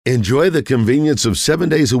Enjoy the convenience of 7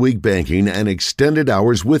 days a week banking and extended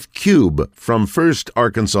hours with Cube from First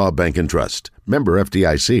Arkansas Bank and Trust. Member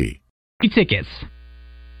FDIC. Tickets.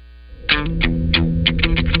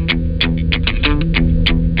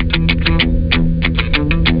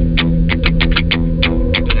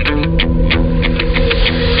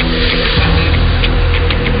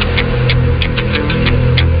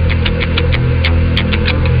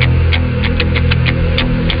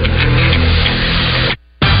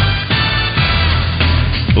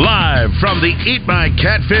 From the Eat My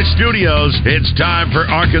Catfish studios, it's time for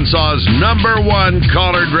Arkansas's #1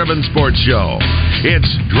 collar-driven sports show. It's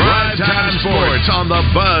Drive Time Sports on the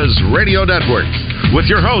Buzz Radio Network with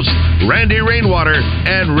your hosts, Randy Rainwater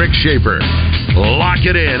and Rick Shaeffer. Lock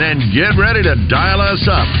it in and get ready to dial us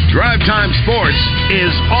up. Drive Time Sports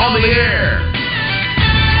is on the air.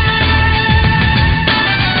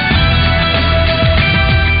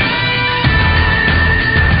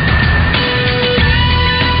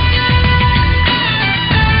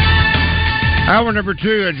 Hour number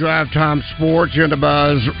 2 at Drive Time Sports in the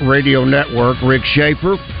Buzz Radio Network. Rick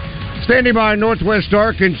Shaeffer. Standing by Northwest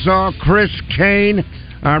Arkansas, Chris Kane.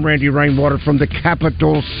 I'm Randy Rainwater from the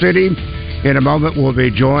capital city. In a moment, we'll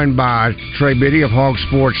be joined by Trey Biddy of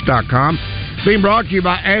hogsports.com. Being brought to you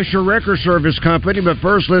by Asher Record Service Company. But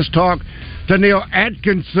first, let's talk to Neil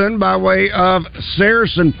Atkinson by way of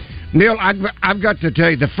Saracen. Neil, I've got to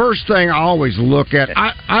tell you, the first thing I always look at,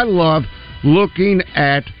 I love looking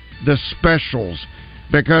at the specials,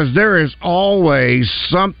 because there is always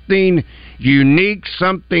something unique,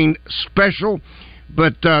 something special.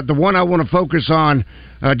 But the one I want to focus on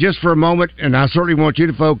just for a moment, and I certainly want you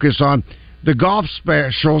to focus on the golf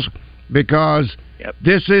specials, because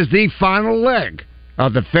this is the final leg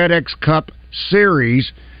of the FedEx Cup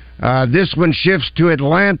Series. This one shifts to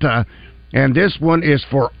Atlanta, and this one is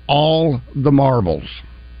for all the marbles.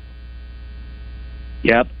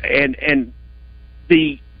 Yep, and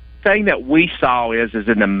the thing that we saw is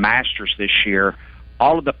in the Masters this year,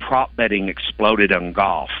 all of the prop betting exploded on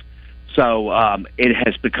golf. So it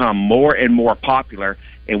has become more and more popular.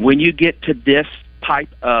 And when you get to this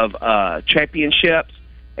type of championships,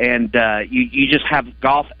 and you just have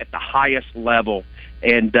golf at the highest level,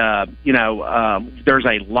 and there's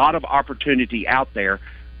a lot of opportunity out there.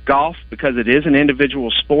 Golf, because it is an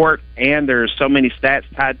individual sport, and there's so many stats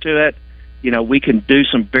tied to it, we can do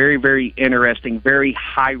some very, very interesting, very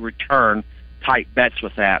high return type bets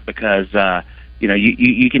with that, because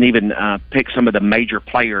you can even pick some of the major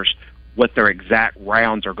players, what their exact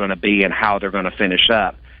rounds are going to be and how they're going to finish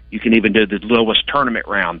up. You can even do the lowest tournament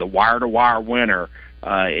round, the wire-to-wire winner,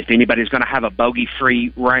 if anybody's going to have a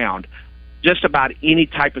bogey-free round, just about any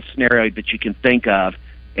type of scenario that you can think of.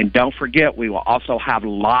 And don't forget, we will also have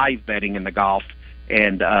live betting in the golf,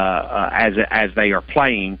 and as they are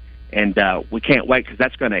playing. And we can't wait, because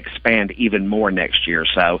that's going to expand even more next year.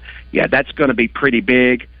 So, yeah, that's going to be pretty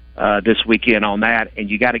big this weekend on that. And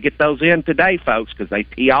you got to get those in today, folks, because they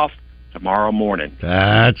tee off tomorrow morning.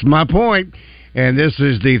 That's my point. And this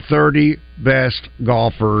is the 30 best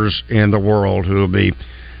golfers in the world who will be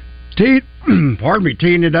teeing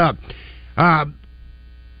it up. NFL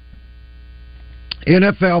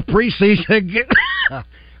preseason.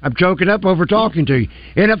 I'm choking up over talking to you.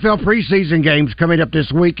 NFL preseason games coming up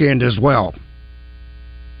this weekend as well.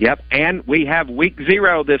 Yep, and we have week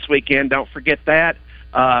 0 this weekend. Don't forget that.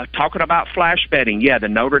 Talking about flash betting, the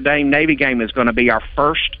Notre Dame Navy game is going to be our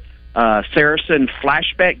first Saracen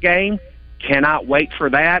flash bet game. Cannot wait for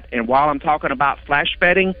that. And while I'm talking about flash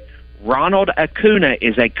betting, Ronald Acuna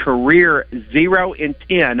is a career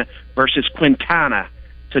 0-10 versus Quintana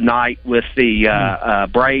tonight with the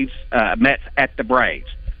Braves, Mets at the Braves.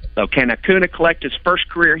 So can Acuna collect his first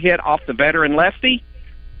career hit off the veteran lefty?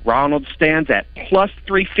 Ronald stands at plus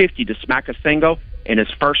 350 to smack a single in his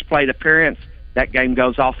first plate appearance. That game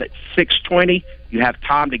goes off at 6:20. You have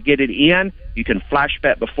time to get it in. You can flash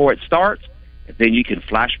bet before it starts, and then you can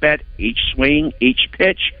flash bet each swing, each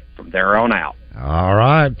pitch from there on out. All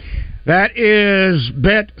right. That is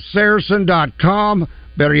BetSaracen.com.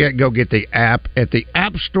 Better yet, go get the app at the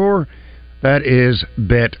App Store. That is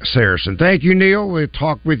Bet Saracen. Thank you, Neil. We'll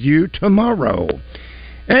talk with you tomorrow.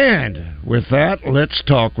 And with that, let's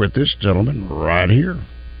talk with this gentleman right here.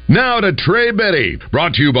 Now to Trey Biddy,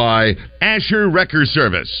 brought to you by Asher Record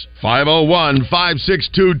Service,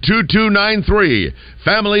 501-562-2293.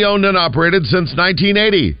 Family owned and operated since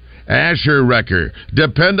 1980. Asher Wrecker,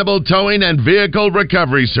 dependable towing and vehicle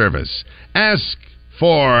recovery service. Ask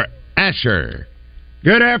for Asher.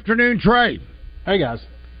 Good afternoon, Trey. Hey, guys.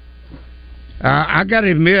 I got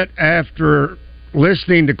to admit, after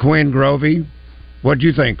listening to Quinn Grovey What do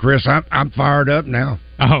you think, Chris? I'm fired up now.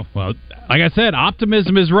 Oh, well, like I said,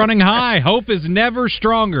 optimism is running high. Hope is never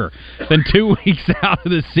stronger than 2 weeks out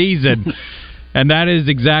of the season. And that is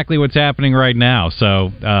exactly what's happening right now.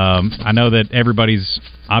 So I know that everybody's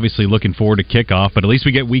obviously looking forward to kickoff, but at least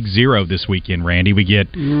we get week 0 this weekend, Randy. We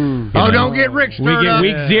get... don't get Rick stirred We get up.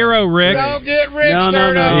 week 0, Rick. Don't get Rick No.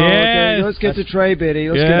 stirred up. Yes. Okay, let's get to Trey Biddy.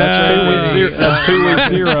 Let's get to Trey Biddy. That's 2 week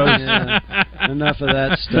zeros. Yeah. Enough of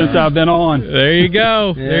that stuff. Since I've been on. There you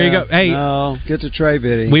go. Yeah. There you go. Hey, no, get to Trey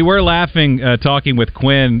Biddy. we were laughing talking with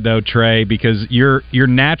Quinn, though, Trey, because your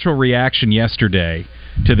natural reaction yesterday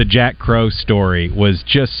to the Jack Crow story was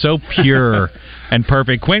just so pure and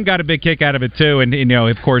perfect. Quinn got a big kick out of it too, and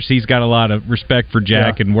of course he's got a lot of respect for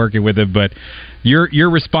Jack and working with him. But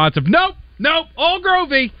your response of nope, all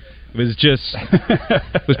Grovey was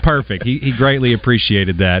perfect. He greatly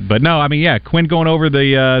appreciated that. But no, I mean, yeah, Quinn going over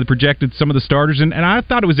the projected some of the starters, and I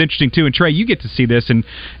thought it was interesting too. And Trey, you get to see this, and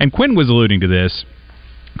Quinn was alluding to this.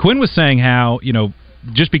 Quinn was saying how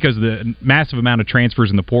just because of the massive amount of transfers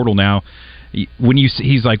in the portal now.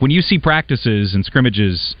 He's like, when you see practices and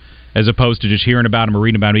scrimmages as opposed to just hearing about them or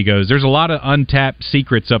reading about them, he goes, there's a lot of untapped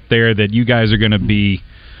secrets up there that you guys are going to be,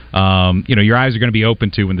 your eyes are going to be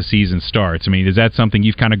open to when the season starts. I mean, is that something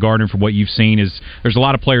you've kind of garnered from what you've seen? Is there's a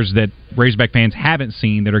lot of players that Razorback fans haven't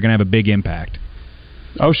seen that are going to have a big impact?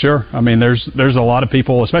 Oh, sure. I mean, there's a lot of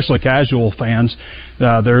people, especially casual fans,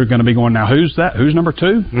 they're going to be going, now, who's that? Who's number 2?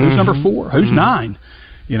 Mm-hmm. Who's number 4? Who's 9?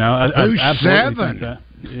 Who's 7?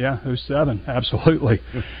 Yeah, who's 7? Absolutely.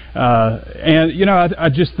 I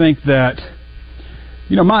just think that,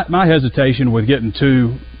 my hesitation with getting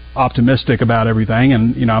too optimistic about everything,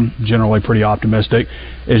 and, I'm generally pretty optimistic,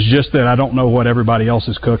 is just that I don't know what everybody else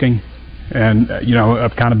is cooking. And,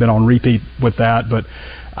 I've kind of been on repeat with that, but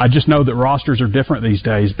I just know that rosters are different these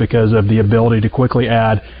days because of the ability to quickly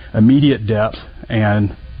add immediate depth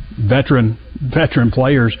and veteran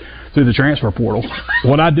players through the transfer portal.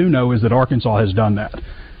 What I do know is that Arkansas has done that.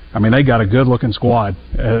 I mean, they got a good-looking squad,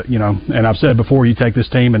 and I've said before, you take this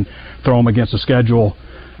team and throw them against a schedule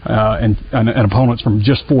and opponents from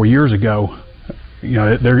just 4 years ago,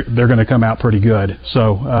 they're going to come out pretty good.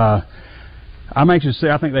 So I'm anxious to say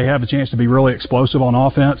I think they have a chance to be really explosive on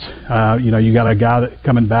offense. You got a guy that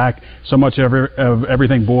coming back. So much of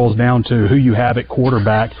everything boils down to who you have at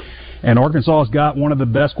quarterback. And Arkansas has got one of the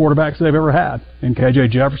best quarterbacks they've ever had. And KJ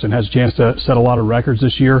Jefferson has a chance to set a lot of records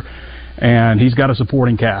this year. And he's got a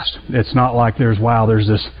supporting cast. It's not like there's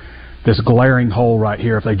this glaring hole right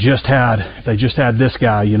here. If they just had this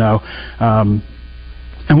guy, and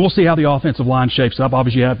we'll see how the offensive line shapes up.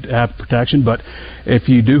 Obviously, you have to have protection, but if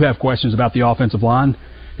you do have questions about the offensive line,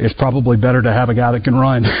 it's probably better to have a guy that can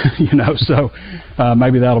run, So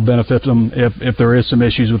maybe that'll benefit them if there is some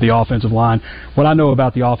issues with the offensive line. What I know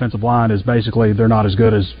about the offensive line is basically they're not as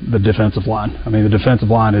good as the defensive line. I mean, the defensive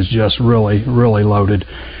line is just really, really loaded.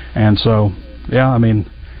 And so, yeah, I mean,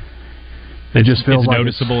 it just feels like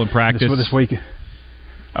noticeable in practice this week.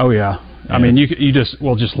 Oh yeah. I mean, you just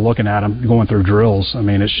looking at them going through drills. I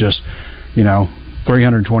mean, it's just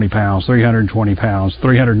 320 pounds, 320 pounds,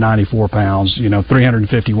 394 pounds,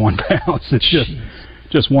 351 pounds. It's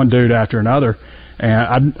just one dude after another,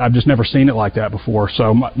 and I've just never seen it like that before.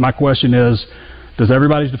 So my question is, does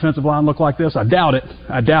everybody's defensive line look like this? I doubt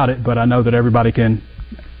it, but I know that everybody can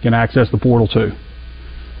access the portal too.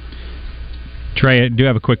 Trey, I do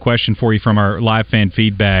have a quick question for you from our live fan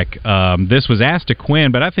feedback. This was asked to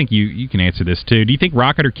Quinn, but I think you can answer this too. Do you think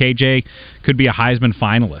Rocket or KJ could be a Heisman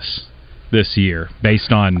finalist this year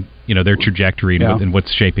based on their trajectory and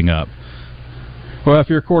what's shaping up? Well, if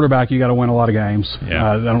you're a quarterback, you got to win a lot of games.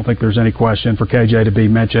 Yeah. I don't think there's any question for KJ to be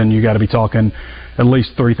mentioned. You got to be talking at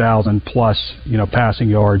least 3,000 plus, passing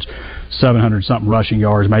yards, 700 something rushing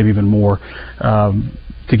yards, maybe even more.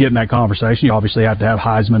 To get in that conversation, you obviously have to have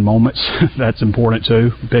Heisman moments. That's important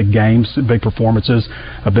too. Big games, big performances,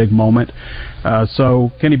 a big moment.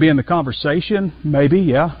 So can he be in the conversation? Maybe,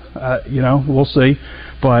 yeah. We'll see.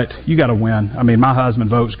 But you got to win. I mean, my Heisman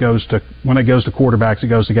votes when it goes to quarterbacks, it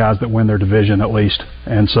goes to guys that win their division at least.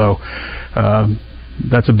 And so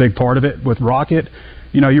that's a big part of it. With Rocket,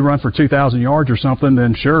 you run for 2,000 yards or something,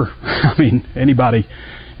 then sure. I mean, anybody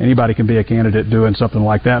can be a candidate doing something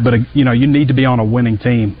like that. But, you need to be on a winning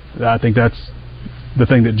team. I think that's the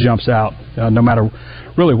thing that jumps out, no matter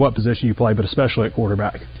really what position you play, but especially at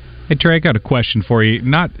quarterback. Hey, Trey, I got a question for you.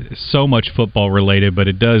 Not so much football related, but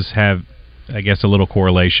it does have, I guess, a little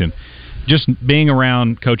correlation. Just being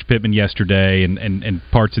around Coach Pittman yesterday and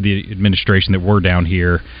parts of the administration that were down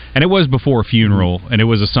here, and it was before a funeral, and it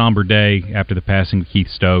was a somber day after the passing of Keith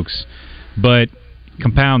Stokes. But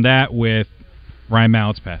compound that with Ryan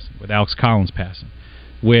Mallett's passing, with Alex Collins passing,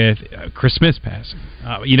 with Chris Smith's passing.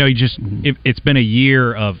 It's been a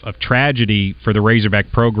year of tragedy for the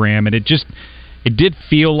Razorback program, and it did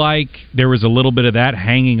feel like there was a little bit of that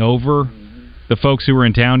hanging over the folks who were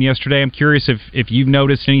in town yesterday. I'm curious if you've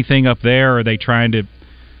noticed anything up there. Or are they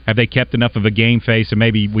have they kept enough of a game face, and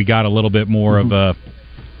maybe we got a little bit more of a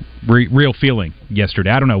real feeling yesterday?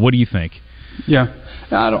 I don't know. What do you think? Yeah,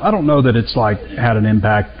 I don't know that it's had an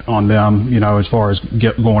impact on them, as far as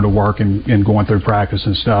going to work and going through practice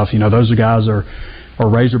and stuff. Those guys are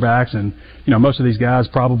Razorbacks, and most of these guys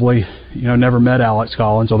probably never met Alex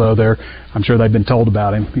Collins, although I'm sure they've been told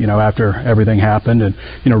about him after everything happened. And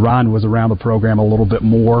Ryan was around the program a little bit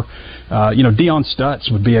more. Deion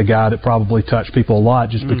Stutz would be a guy that probably touched people a lot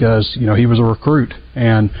just because he was a recruit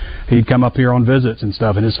and he'd come up here on visits and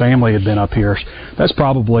stuff, and his family had been up here. That's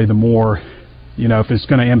probably the more, if it's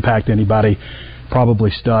going to impact anybody, probably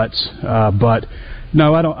Stutz. But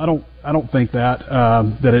no, I don't think that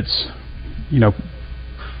it's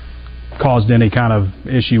caused any kind of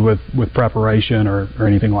issue with preparation or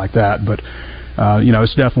anything like that. But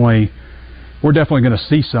it's definitely, we're definitely going to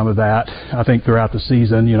see some of that, I think, throughout the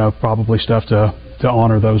season. Probably stuff to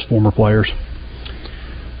honor those former players.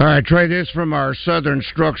 All right, Trey, this from our Southern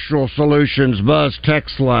Structural Solutions Buzz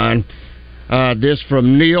text line. This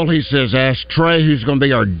from Neil. He says, ask Trey who's going to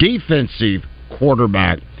be our defensive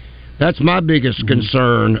quarterback. That's my biggest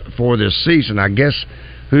concern for this season. I guess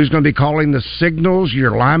who's going to be calling the signals?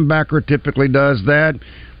 Your linebacker typically does that.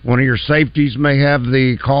 One of your safeties may have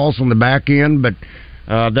the calls on the back end, but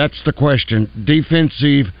that's the question.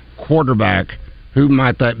 Defensive quarterback, who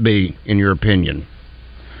might that be, in your opinion?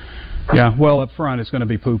 Yeah, well, up front it's going to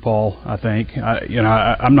be Pupal, I think.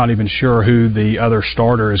 I'm not even sure who the other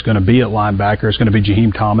starter is going to be at linebacker. It's going to be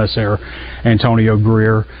Jaheim Thomas or Antonio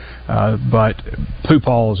Greer. But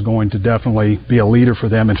Pupal is going to definitely be a leader for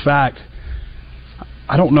them. In fact,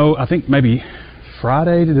 I don't know. I think maybe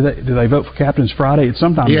Friday. Do they vote for captains Friday? It's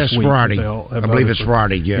sometime this week. Yes, Friday. I believe it's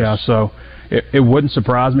Friday, yes. Yeah, so it wouldn't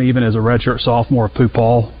surprise me, even as a redshirt sophomore, if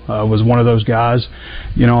Pupal was one of those guys.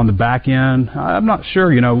 On the back end, I'm not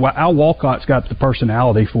sure. Al Walcott's got the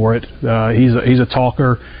personality for it. He's a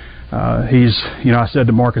talker. I said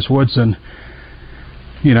to Marcus Woodson,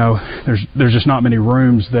 there's just not many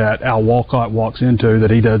rooms that Al Walcott walks into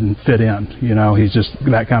that he doesn't fit in. He's just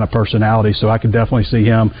that kind of personality. So I could definitely see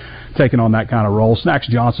him taking on that kind of role. Snacks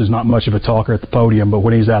Johnson's not much of a talker at the podium, but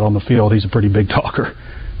when he's out on the field, he's a pretty big talker.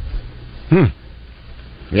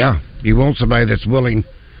 Yeah, you want somebody that's willing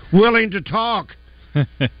to talk.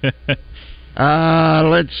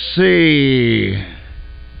 Let's see.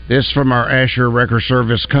 This from our Asher Record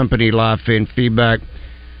Service Company live fan feedback.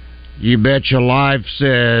 You Betcha Live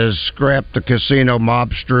says, scrap the casino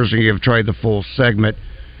mobsters and give Trey the full segment.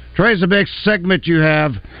 Trey's the big segment you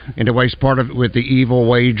have, and to waste part of it with the evil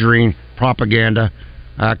wagering propaganda.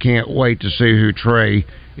 I can't wait to see who Trey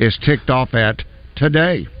is ticked off at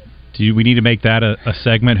today. We need to make that a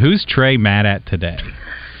segment? Who's Trey mad at today?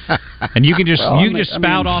 And you can just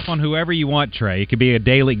spout off on whoever you want, Trey. It could be a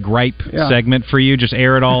daily gripe segment for you. Just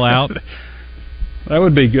air it all out. That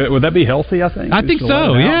would be good. Would that be healthy, I think? I think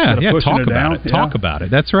so, yeah. Talk about it. Talk about it.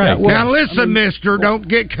 That's right. Yeah, now listen, mister, don't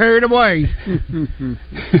get carried away.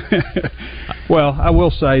 Well, I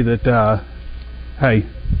will say that, hey,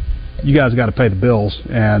 you guys got to pay the bills.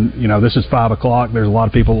 And, this is 5 o'clock. There's a lot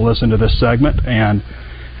of people that listen to this segment. And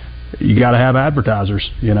you got to have advertisers,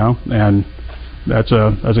 and that's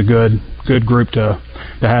a good group to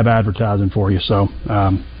have advertising for you. So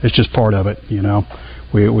it's just part of it,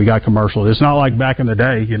 We got commercials. It's not like back in the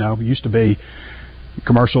day, it used to be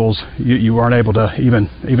commercials. You weren't able to even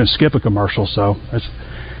skip a commercial. So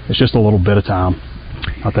it's just a little bit of time.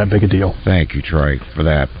 Not that big a deal. Thank you, Trey, for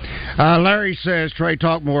that. Larry says, Trey,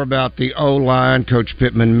 talk more about the O-line. Coach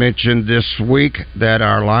Pittman mentioned this week that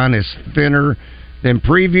our line is thinner than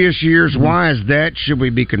previous years. Why is that? Should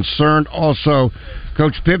we be concerned? Also,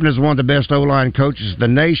 Coach Pittman is one of the best O-line coaches in the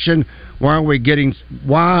nation. Why are we getting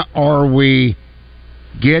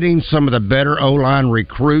some of the better O-line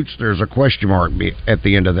recruits? There's a question mark at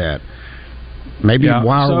the end of that. Maybe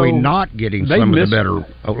why are we not getting some of the better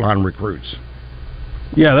O-line recruits?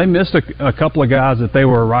 Yeah, they missed a couple of guys that they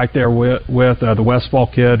were right there with the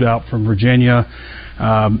Westfall kid out from Virginia.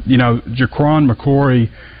 Jaquan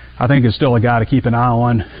McCrory, I think, is still a guy to keep an eye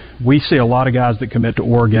on. We see a lot of guys that commit to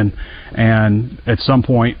Oregon, and at some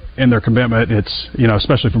point in their commitment, it's,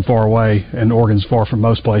 especially from far away, and Oregon's far from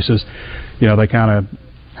most places, they kind of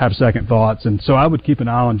have second thoughts. And so I would keep an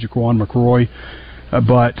eye on Jaquan McCrory,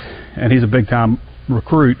 and he's a big-time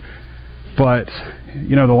recruit. But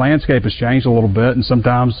the landscape has changed a little bit, and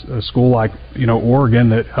sometimes a school like Oregon,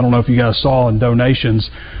 that I don't know if you guys saw in donations,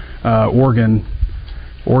 Oregon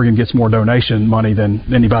gets more donation money than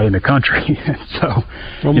anybody in the country. So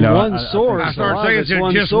from one source, I started saying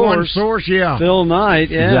it's just one source. Yeah, Phil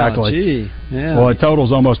Knight. Yeah, exactly. Gee, yeah. Well, it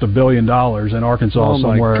totals almost $1 billion in Arkansas,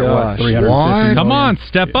 somewhere at $350 million. Come on,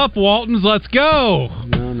 step up, Waltons. Let's go.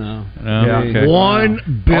 No. Okay.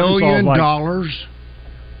 $1 billion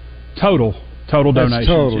total donations.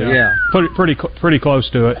 Total, yeah. Pretty close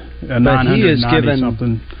to it. But he has given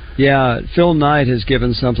something. Yeah, Phil Knight has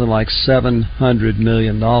given something like $700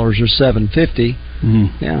 million or $750.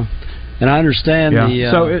 Mm-hmm. Yeah, and I understand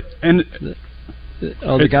the.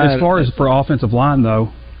 The guy as far as for offensive line,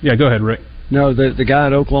 though. Yeah, go ahead, Rick. No, the guy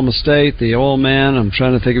at Oklahoma State, the oil man. I'm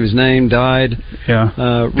trying to think of his name. Died.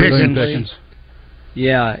 Yeah. Pickens.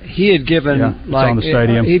 Yeah, he had given on the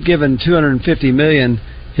stadium. He'd given $250 million.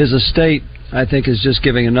 His estate, I think, is just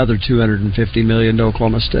giving another $250 million to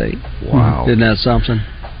Oklahoma State. Wow, isn't that something?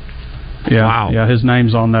 Yeah, wow. Yeah, his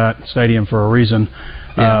name's on that stadium for a reason.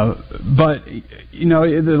 Yeah. But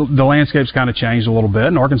the landscape's kind of changed a little bit,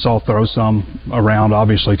 and Arkansas throws some around,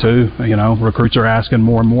 obviously too. Recruits are asking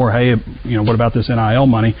more and more, hey, what about this NIL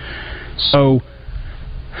money? So,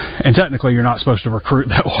 and technically, you're not supposed to recruit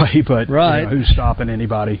that way, but right. Who's stopping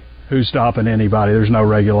anybody? There's no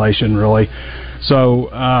regulation really. So.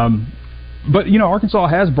 But Arkansas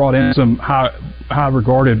has brought in some high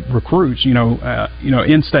regarded recruits.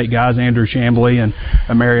 In-state guys, Andrew Chamblee and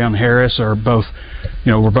Marion Harris are both,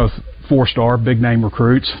 were both 4-star big name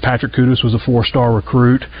recruits. Patrick Kudus was a 4-star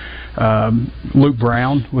recruit. Luke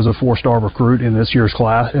Brown was a 4-star recruit in this year's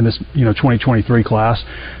class, in this 2023 class.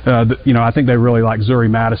 I think they really like Zuri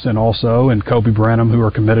Madison also and Kobe Brenham, who are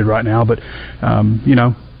committed right now. But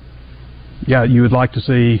you would like to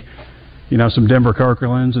see. Some Denver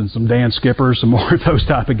Kirklands and some Dan Skippers, some more of those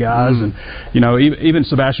type of guys. And, even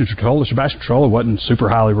Sebastian Tretola. Sebastian Tretola wasn't a super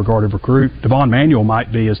highly regarded recruit. Devon Manuel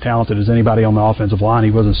might be as talented as anybody on the offensive line.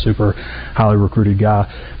 He wasn't a super highly recruited guy.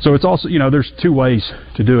 So it's also, there's two ways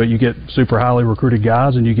to do it. You get super highly recruited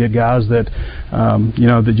guys, and you get guys that,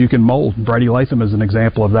 that you can mold. Brady Latham is an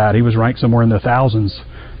example of that. He was ranked somewhere in the thousands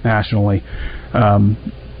nationally. But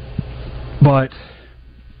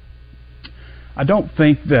I don't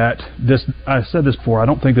think that I said this before, I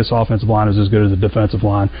don't think this offensive line is as good as the defensive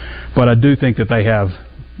line, but I do think that they have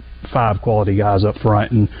 5 quality guys up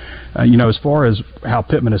front. And, as far as how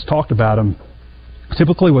Pittman has talked about them,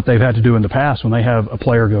 typically what they've had to do in the past when they have a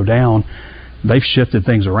player go down, they've shifted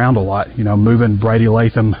things around a lot, moving Brady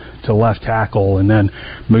Latham to left tackle and then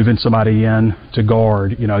moving somebody in to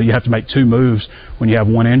guard. You have to make 2 moves when you have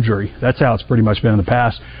 1 injury. That's how it's pretty much been in the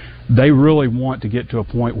past. They really want to get to a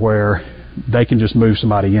point where they can just move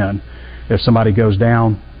somebody in. If somebody goes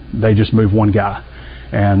down, they just move 1 guy,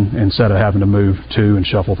 and instead of having to move 2 and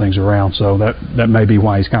shuffle things around. So that may be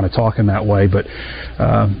why he's kind of talking that way. But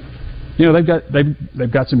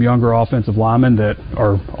they've got some younger offensive linemen that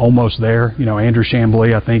are almost there. Andrew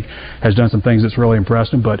Chamblee, I think, has done some things that's really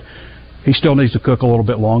impressed him, but he still needs to cook a little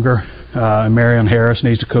bit longer. Marion Harris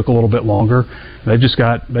needs to cook a little bit longer. They've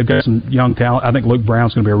got some young talent. I think Luke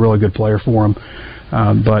Brown's going to be a really good player for him.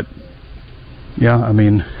 But yeah, I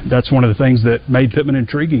mean, that's one of the things that made Pittman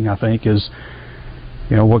intriguing, I think, is,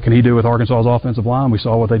 what can he do with Arkansas's offensive line? We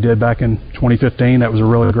saw what they did back in 2015. That was a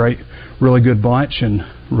really good bunch, and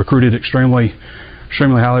recruited extremely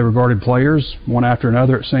highly regarded players, one after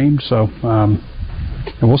another, it seemed. So, and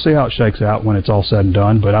we'll see how it shakes out when it's all said and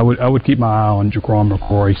done. But I would keep my eye on Jaquan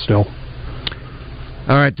McCrory still.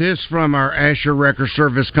 All right, this from our Asher Record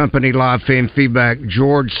Service Company live fan feedback.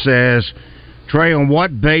 George says, Trey, on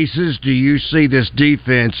what basis do you see this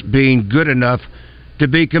defense being good enough to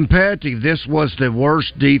be competitive? This was the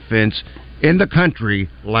worst defense in the country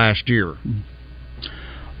last year.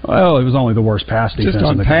 Well, it was only the worst pass defense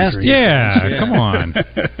in the country. Yeah, come on.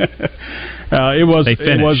 It was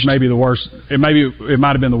maybe the worst. It might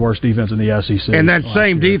have been the worst defense in the SEC. And that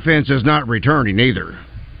same defense is not returning either.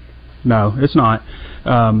 No, it's not.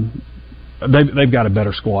 They've got a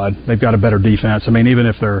better squad. They've got a better defense. I mean, even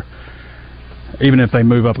if they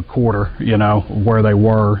move up a quarter, where they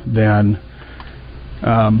were, then,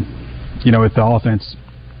 if the offense,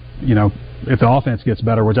 if the offense gets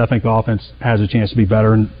better, which I think the offense has a chance to be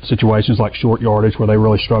better in situations like short yardage where they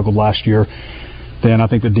really struggled last year, then I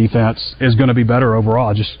think the defense is going to be better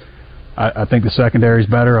overall. I think the secondary is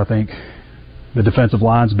better. I think the defensive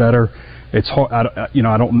line's better. It's hard.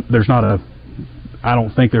 I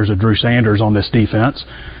don't think there's a Drew Sanders on this defense,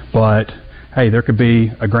 but hey, there could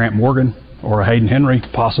be a Grant Morgan or a Hayden Henry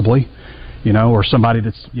possibly. or somebody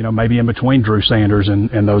that's, maybe in between Drew Sanders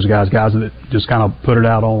and those guys that just kind of put it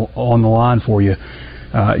out on the line for you.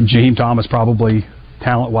 Jaheim Thomas probably,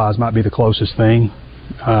 talent-wise, might be the closest thing.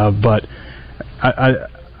 But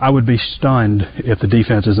I would be stunned if the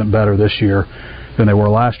defense isn't better this year than they were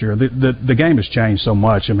last year. The game has changed so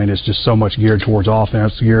much. I mean, it's just so much geared towards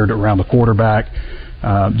offense, geared around the quarterback,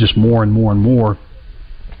 just more and more and more.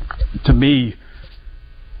 To me,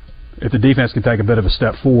 if the defense can take a bit of a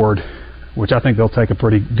step forward, which I think they'll take a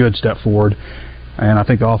pretty good step forward, and I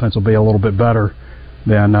think the offense will be a little bit better,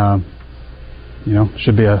 then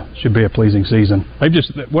should be a pleasing season.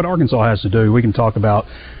 What Arkansas has to do. We can talk about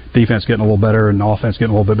defense getting a little better and offense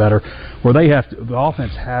getting a little bit better. Where the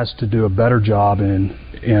offense has to do a better job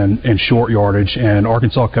in short yardage, and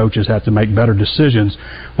Arkansas coaches have to make better decisions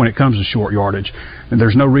when it comes to short yardage. And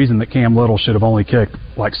there's no reason that Cam Little should have only kicked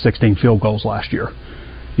like 16 field goals last year.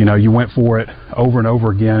 You went for it over and over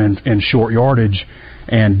again in short yardage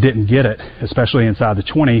and didn't get it, especially inside the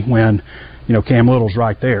 20 when, Cam Little's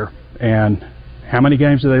right there. And how many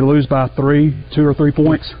games did they lose by 2 or 3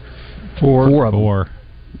 points? Four of them. 4.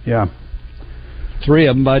 Yeah. 3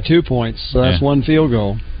 of them by 2 points, so that's one field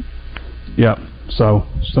goal. Yeah. So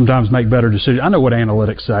sometimes make better decisions. I know what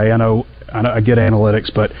analytics say. I get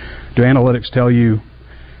analytics, but do analytics tell you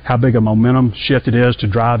how big a momentum shift it is to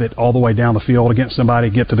drive it all the way down the field against somebody,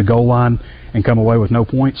 get to the goal line, and come away with no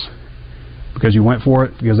points because you went for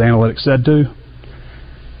it, because analytics said to?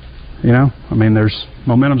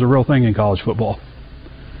 Momentum's a real thing in college football.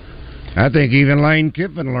 I think even Lane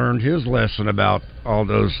Kiffin learned his lesson about all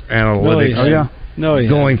those analytics.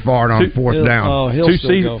 Going for it on fourth down.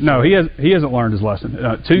 He hasn't learned his lesson.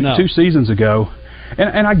 2 seasons ago,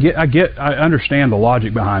 and I understand the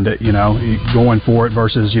logic behind it. Going for it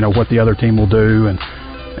versus what the other team will do,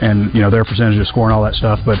 and their percentage of scoring, all that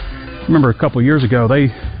stuff. But remember a couple of years ago,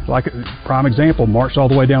 they, like prime example, marched all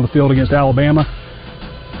the way down the field against Alabama.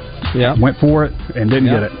 Yeah, went for it and didn't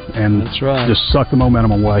get it, and that's right. Just sucked the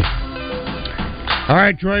momentum away. All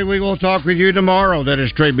right, Trey, we will talk with you tomorrow. That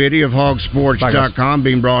is Trey Biddy of hogsports.com,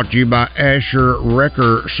 being brought to you by Asher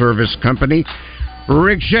Wrecker Service Company.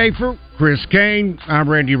 Rick Shaeffer, Chris Kane, I'm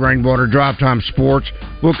Randy Rainwater. Drive Time Sports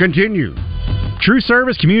will continue. True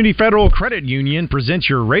Service Community Federal Credit Union presents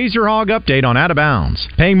your Raise Your Hog update on Out of Bounds.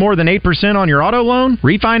 Paying more than 8% on your auto loan?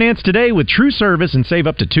 Refinance today with True Service and save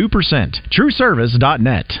up to 2%.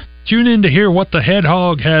 TrueService.net. Tune in to hear what the head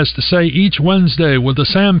hog has to say each Wednesday with the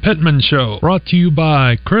Sam Pittman Show. Brought to you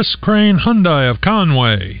by Chris Crane Hyundai of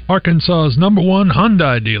Conway, Arkansas's #1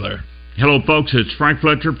 Hyundai dealer. Hello, folks. It's Frank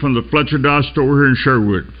Fletcher from the Fletcher Dodge store here in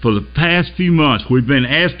Sherwood. For the past few months, we've been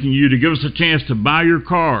asking you to give us a chance to buy your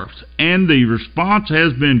cars, and the response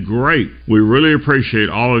has been great. We really appreciate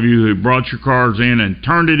all of you who brought your cars in and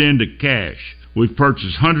turned it into cash. We've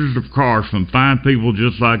purchased hundreds of cars from fine people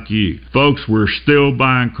just like you. Folks, we're still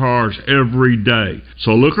buying cars every day.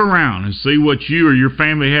 So look around and see what you or your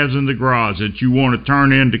family has in the garage that you want to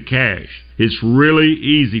turn into cash. It's really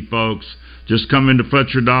easy, folks. Just come into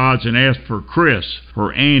Fletcher Dodge and ask for Chris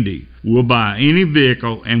or Andy. We'll buy any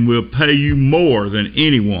vehicle and we'll pay you more than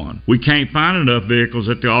anyone. We can't find enough vehicles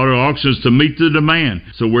at the auto auctions to meet the demand,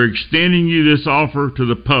 so we're extending you this offer to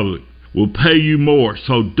the public. We'll pay you more,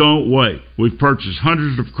 so don't wait. We've purchased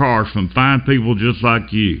hundreds of cars from fine people just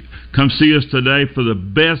like you. Come see us today for the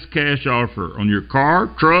best cash offer on your car,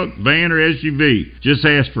 truck, van, or SUV. Just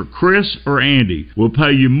ask for Chris or Andy. We'll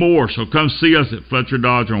pay you more, so come see us at Fletcher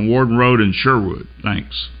Dodge on Warden Road in Sherwood.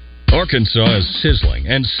 Thanks. Arkansas is sizzling,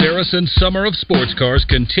 and Saracen's Summer of Sports Cars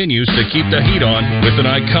continues to keep the heat on with an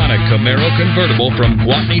iconic Camaro convertible from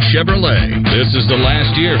Gwatney Chevrolet. This is the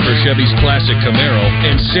last year for Chevy's classic Camaro,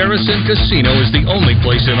 and Saracen Casino is the only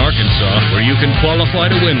place in Arkansas where you can qualify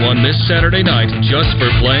to win one this Saturday night just for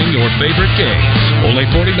playing your favorite games. Only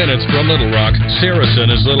 40 minutes from Little Rock, Saracen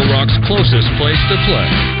is Little Rock's closest place to play.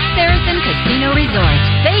 Saracen Casino Resort,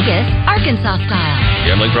 Vegas, Arkansas style.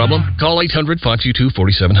 Gambling problem? Call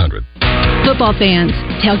 800-522-4700. Football fans,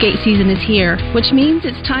 tailgate season is here, which means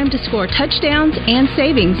it's time to score touchdowns and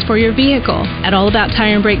savings for your vehicle. At All About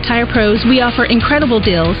Tire and Brake Tire Pros, we offer incredible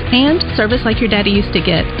deals and service like your daddy used to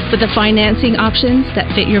get, with the financing options that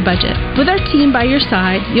fit your budget. With our team by your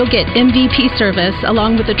side, you'll get MVP service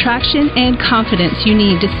along with the traction and confidence you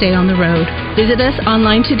need to stay on the road. Visit us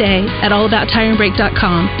online today at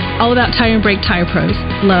allabouttireandbrake.com. All About Tire and Brake Tire Pros.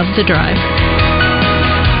 Love the drive.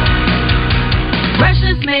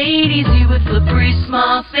 Freshness made easy with Febreze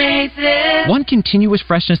Small Spaces. Want continuous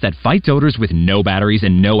freshness that fights odors with no batteries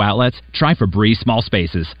and no outlets? Try Febreze Small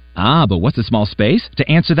Spaces. Ah, but what's a small space? To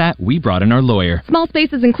answer that, we brought in our lawyer. Small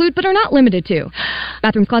spaces include, but are not limited to,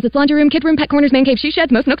 bathrooms, closets, laundry room, kid room, pet corners, man cave, shoe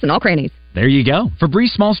sheds, most nooks, and all crannies. There you go.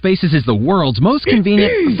 Febreze Small Spaces is the world's most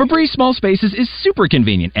convenient. Febreze Small Spaces is super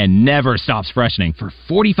convenient and never stops freshening for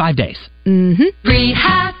 45 days. Free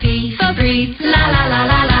happy Febreze, la la la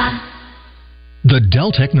la la. The Dell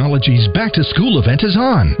Technologies Back to School event is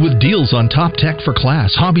on, with deals on top tech for class,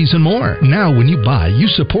 hobbies, and more. Now, when you buy, you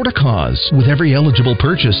support a cause. With every eligible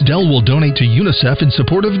purchase, Dell will donate to UNICEF in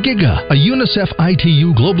support of GIGA, a UNICEF ITU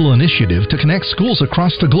global initiative to connect schools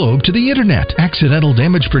across the globe to the Internet. Accidental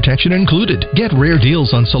damage protection included. Get rare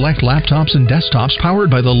deals on select laptops and desktops powered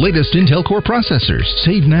by the latest Intel Core processors.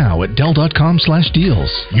 Save now at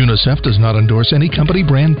Dell.com/deals. UNICEF does not endorse any company,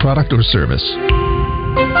 brand, product, or service.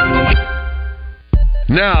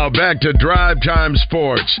 Now back to Drive Time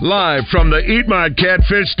Sports, live from the Eat My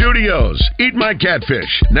Catfish studios. Eat My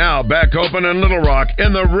Catfish, now back open in Little Rock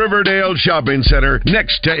in the Riverdale Shopping Center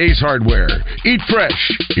next to Ace Hardware. Eat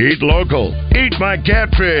fresh, eat local, Eat My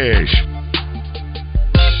Catfish.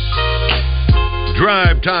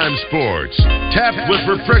 Drive Time Sports, tapped with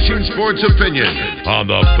refreshing sports opinion on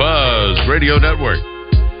the Buzz Radio Network.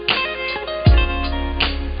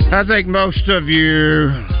 I think most of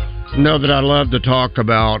you know that I love to talk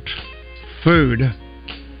about food,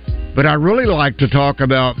 but I really like to talk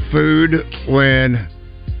about food when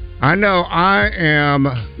I know I am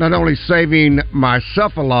not only saving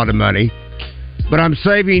myself a lot of money, but I'm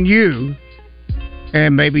saving you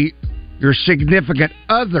and maybe your significant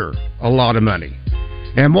other a lot of money.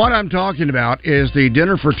 And what I'm talking about is the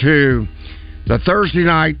dinner for two, the Thursday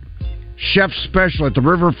night chef special at the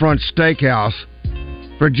Riverfront Steakhouse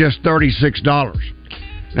for just $36.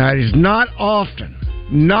 Now, it is not often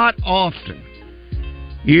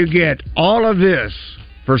you get all of this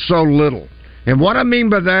for so little. And what I mean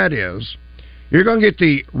by that is you're going to get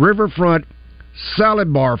the Riverfront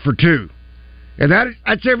salad bar for two. And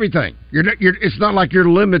that's everything. It's not like you're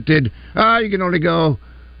limited. You can only go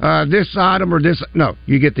this item or this. No,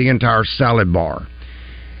 you get the entire salad bar.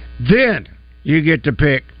 Then you get to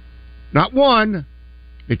pick not one,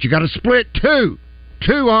 but you got to split two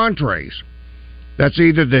entrees. That's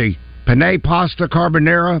either the penne pasta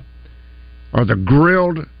carbonara or the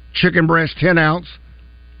grilled chicken breast 10-ounce,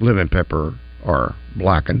 lemon pepper or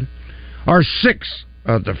blackened, or 6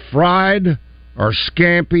 of the fried or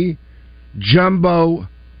scampi jumbo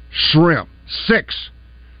shrimp. 6.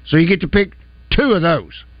 So you get to pick 2 of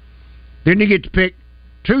those. Then you get to pick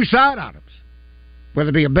 2 side items, whether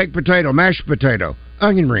it be a baked potato, mashed potato,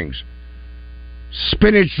 onion rings,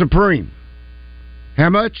 spinach supreme. How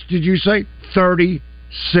much did you say? $36.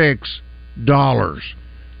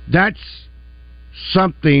 That's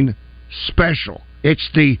something special. It's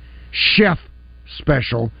the chef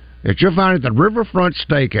special that you'll find at the Riverfront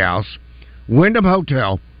Steakhouse, Wyndham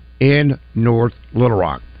Hotel in North Little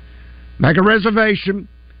Rock. Make a reservation,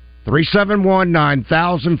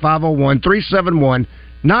 371-9000,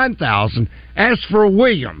 501-371-9000. Ask for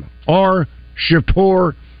William or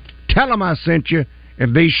Shapur. Tell them I sent you,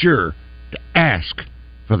 and be sure to ask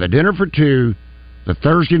for the dinner for two, the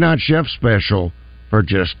Thursday night chef special for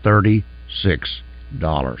just $36.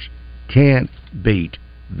 Can't beat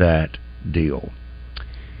that deal.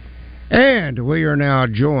 And we are now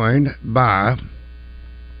joined by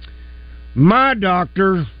my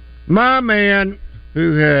doctor, my man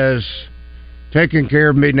who has taken care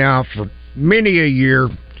of me now for many a year,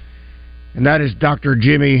 and that is Dr.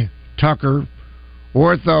 Jimmy Tucker,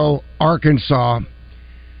 Ortho, Arkansas.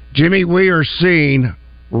 Jimmy, we are seeing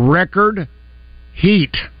record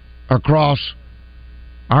heat across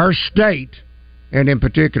our state, and in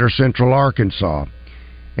particular Central Arkansas.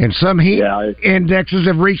 And some heat indexes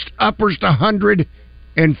have reached upwards to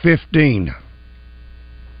 115.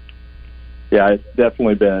 Yeah, it's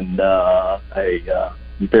definitely been a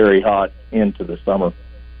very hot end to the summer.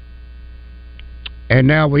 And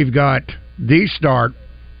now we've got the start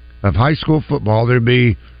of high school football. There'll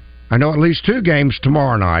be, I know, at least 2 games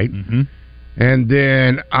tomorrow night. Mm-hmm. And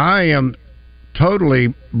then I am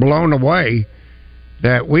totally blown away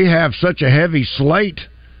that we have such a heavy slate.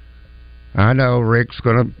 I know Rick's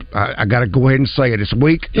going to... I got to go ahead and say it. It's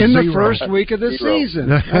week in 0. the first week of the season.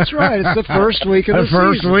 That's right. It's the first week of the season. The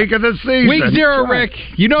first week of the season. Week 0, Rick.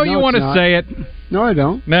 You know you want to say it. No, I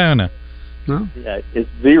don't. No. Yeah, it's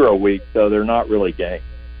 0 week, so they're not really games.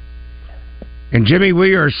 And, Jimmy,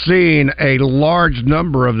 we are seeing a large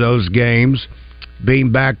number of those games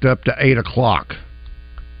being backed up to 8 o'clock.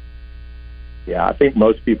 Yeah, I think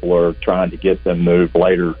most people are trying to get them moved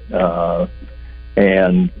later.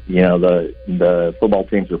 And, you know, the football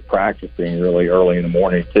teams are practicing really early in the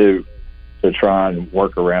morning, too, to try and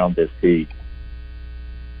work around this heat.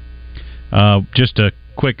 Just a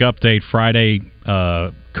quick update. Friday,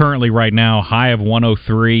 currently right now, high of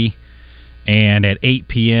 103. And at 8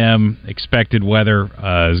 p.m., expected weather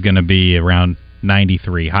is going to be around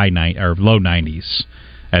 93, low 90s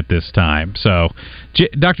at this time. So,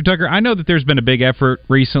 Dr. Tucker, I know that there's been a big effort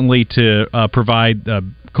recently to provide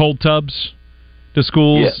cold tubs to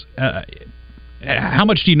schools. Yeah. How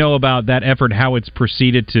much do you know about that effort, how it's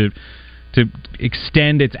proceeded to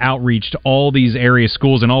extend its outreach to all these area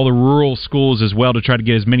schools and all the rural schools as well, to try to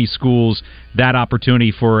get as many schools that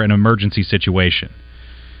opportunity for an emergency situation?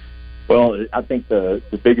 Well, I think the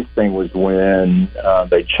biggest thing was when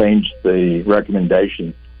they changed the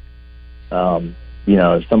recommendations.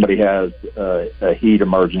 If somebody has a heat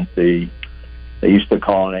emergency, they used to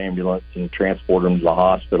call an ambulance and transport them to the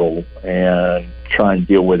hospital and try and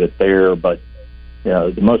deal with it there. But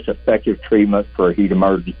the most effective treatment for a heat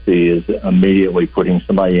emergency is immediately putting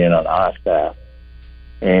somebody in an ice bath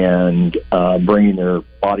and bringing their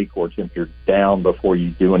body core temperature down before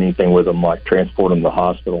you do anything with them, like transport them to the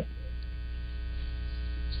hospital.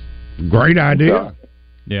 Great idea.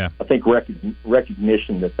 Yeah. I think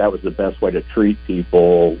recognition that was the best way to treat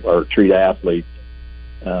people or treat athletes,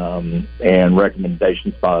 and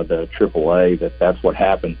recommendations by the AAA that's what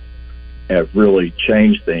happened, have really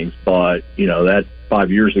changed things. But that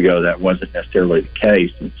 5 years ago, that wasn't necessarily the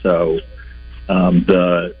case, and so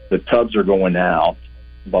the tubs are going out,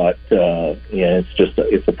 but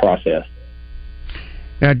it's a process.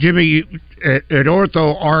 Now, Jimmy, at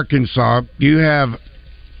Ortho, Arkansas, you have.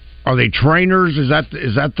 Are they trainers? Is that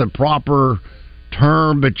the proper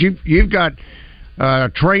term? But you've got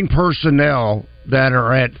trained personnel that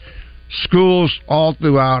are at schools all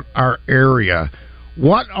throughout our area.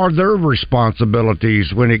 What are their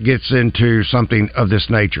responsibilities when it gets into something of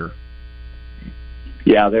this nature?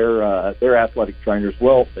 Yeah, they're athletic trainers.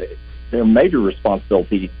 Well, their major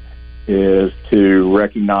responsibility is to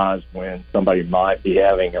recognize when somebody might be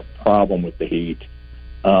having a problem with the heat.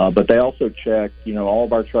 But they also check, all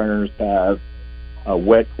of our trainers have a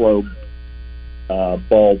wet globe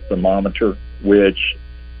bulb thermometer, which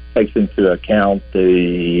takes into account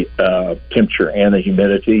the temperature and the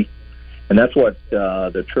humidity. And that's what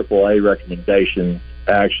the AAA recommendations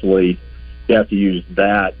actually, you have to use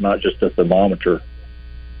that, not just a thermometer,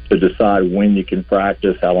 to decide when you can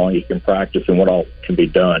practice, how long you can practice, and what all can be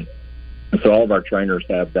done. And so all of our trainers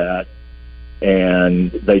have that.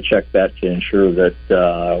 And they check that to ensure that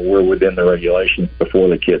we're within the regulations before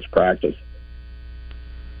the kids practice.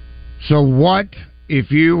 So what,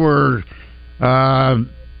 if you were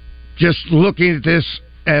just looking at this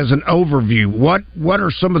as an overview, what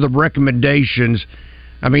are some of the recommendations?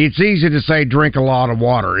 I mean, it's easy to say drink a lot of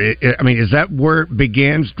water. Is that where it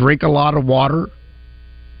begins, drink a lot of water?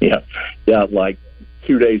 Yeah, like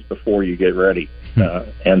 2 days before you get ready.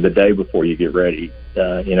 And the day before you get ready.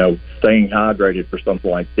 Staying hydrated for something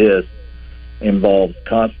like this involves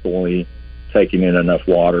constantly taking in enough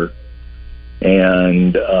water.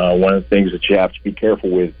 And one of the things that you have to be careful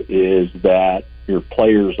with is that your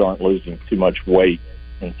players aren't losing too much weight.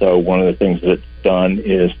 And so one of the things that's done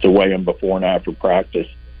is to weigh them before and after practice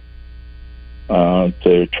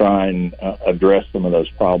to try and address some of those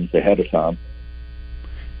problems ahead of time.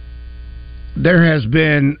 There has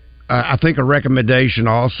been, I think, a recommendation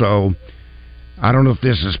also. I don't know if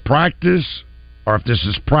this is practice or if this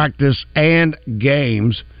is practice and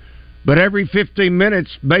games, but every 15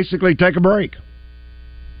 minutes, basically take a break.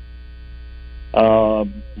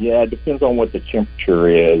 It depends on what the temperature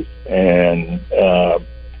is, and the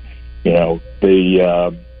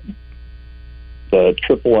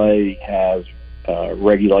AAA has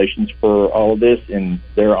regulations for all of this, and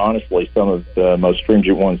they're honestly some of the most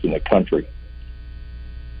stringent ones in the country.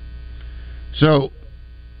 So,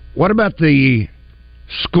 what about the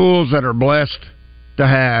schools that are blessed to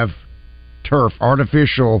have turf,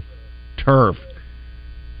 artificial turf?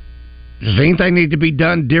 Does anything need to be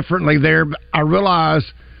done differently there? I realize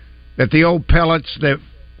that the old pellets that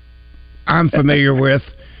I'm familiar with,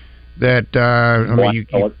 that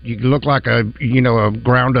you look like a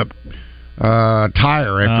ground up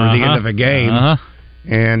tire after the end of a game.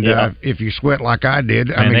 And if you sweat like I did,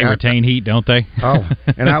 they retain heat, don't they?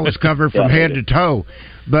 And I was covered from head to toe.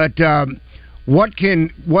 But what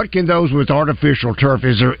can those with artificial turf?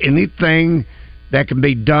 Is there anything that can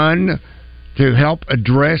be done to help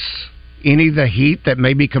address any of the heat that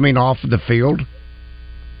may be coming off of the field?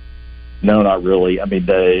 No, not really. I mean,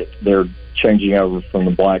 they're changing over from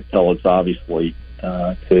the black pellets, obviously,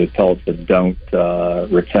 to pellets that don't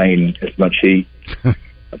retain as much heat.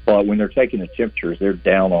 But when they're taking the temperatures, they're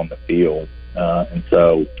down on the field. And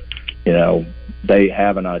so, they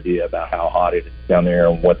have an idea about how hot it is down there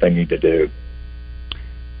and what they need to do.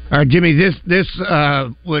 All right, Jimmy, this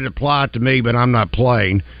would apply to me, but I'm not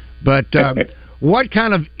playing. But what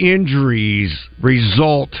kind of injuries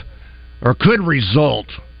result or could result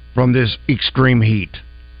from this extreme heat?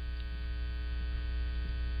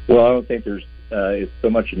 Well, I don't think there's it's so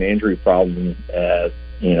much an injury problem as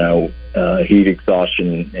heat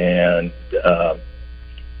exhaustion and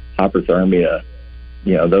hyperthermia.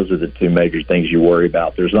 Those are the two major things you worry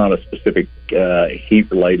about. There's not a specific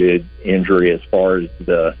heat-related injury as far as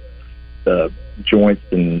the joints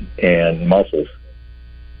and muscles,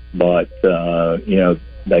 but you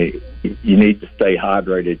need to stay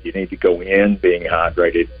hydrated. You need to go in being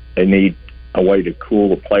hydrated. They need a way to cool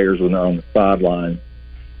the players when they're on the sideline,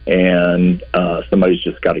 and somebody's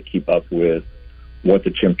just got to keep up with what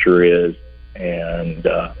the temperature is and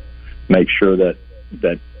make sure that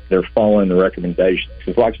they're following the recommendations.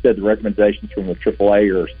 Because like I said, the recommendations from the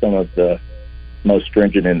AAA are some of the most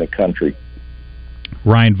stringent in the country.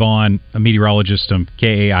 Ryan Vaughn, a meteorologist from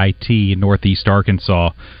KAIT in Northeast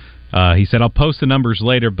Arkansas, he said, I'll post the numbers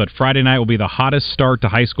later, but Friday night will be the hottest start to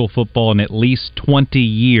high school football in at least 20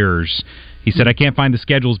 years. He said, I can't find the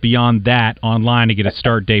schedules beyond that online to get a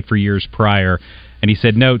start date for years prior. And he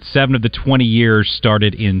said, note, 7 of the 20 years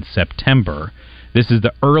started in September. This is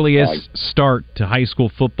the earliest start to high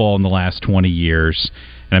school football in the last 20 years,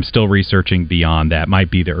 and I'm still researching beyond that.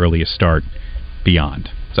 Might be the earliest start beyond.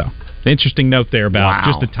 So, interesting note there about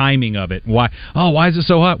just the timing of it. Why is it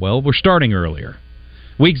so hot? Well, we're starting earlier.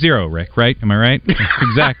 Week 0, Rick, right? Am I right?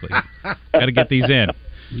 Exactly. Got to get these in.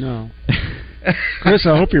 No. Chris,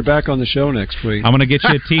 I hope you're back on the show next week. I'm going to get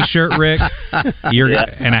you a T-shirt, Rick,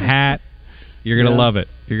 and a hat. You're going to love it.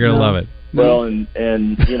 You're going to love it. Well, and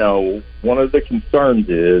one of the concerns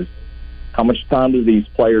is how much time do these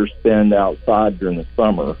players spend outside during the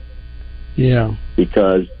summer? Yeah.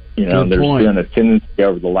 Because, there's been a tendency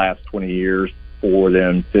over the last 20 years for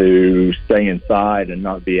them to stay inside and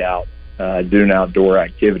not be out doing outdoor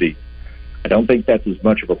activities. I don't think that's as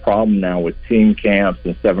much of a problem now with team camps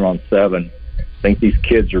and 7-on-7. I think these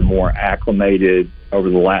kids are more acclimated over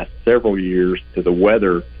the last several years to the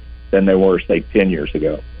weather than they were, say, 10 years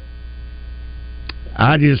ago.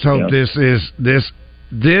 I just hope this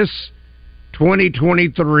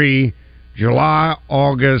 2023 July,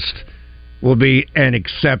 August will be an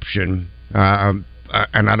exception. And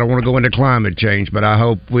I don't want to go into climate change, but I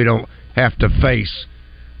hope we don't have to face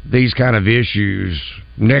these kind of issues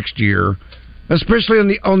next year,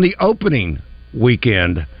 especially on the opening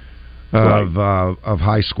weekend of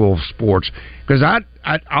high school sports. Because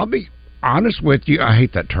I'll be honest with you, I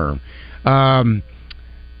hate that term.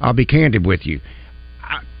 I'll be candid with you.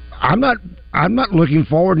 I'm not looking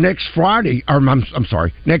forward next Friday, or I'm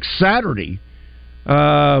sorry, next Saturday,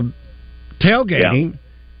 tailgating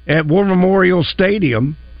at War Memorial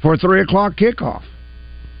Stadium for a 3:00 kickoff,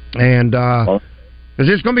 and because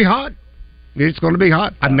it's going to be hot. It's going to be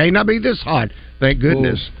hot. I may not be this hot, thank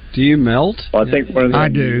goodness. Well, do you melt? Well, I think I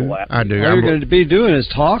do. All you're going to be doing is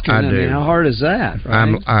talking. I do. How hard is that?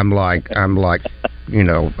 Right? I'm like I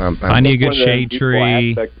need a good shade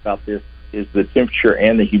tree. Aspect about this is the temperature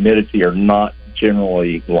and the humidity are not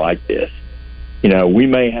generally like this. We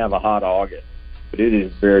may have a hot August, but it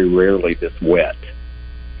is very rarely this wet.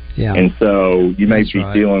 Yeah. And so you may be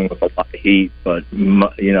dealing with a lot of heat, but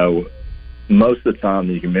most of the time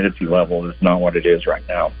the humidity level is not what it is right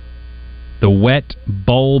now. The wet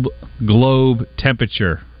bulb globe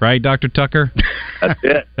temperature, right, Dr. Tucker? That's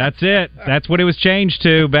it. That's it. That's what it was changed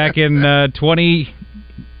to back in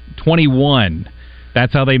 2021.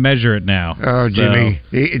 That's how they measure it now. Oh, Jimmy,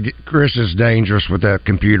 Chris is dangerous with that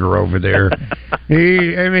computer over there.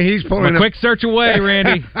 He's pulling a quick search away,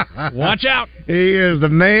 Randy. Watch out. He is the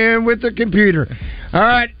man with the computer. All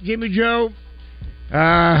right, Jimmy Joe.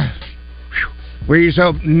 We just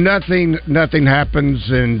hope nothing happens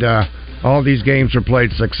and all these games are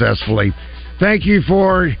played successfully. Thank you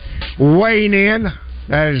for weighing in.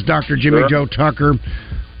 That is Dr. Jimmy Joe Tucker,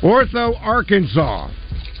 Ortho Arkansas,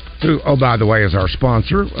 who, oh, by the way, is our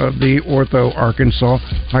sponsor of the Ortho Arkansas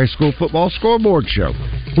High School Football Scoreboard Show,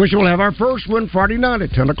 which will have our first one Friday night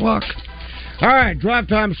at 10 o'clock. All right, Drive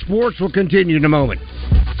Time Sports will continue in a moment.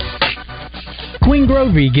 Quinn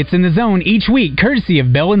Grovey gets in the zone each week, courtesy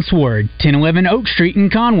of Bell & Sword, 1011 Oak Street in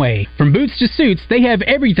Conway. From boots to suits, they have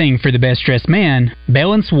everything for the best-dressed man.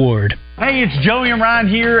 Bell & Sword. Hey, it's Joey and Ryan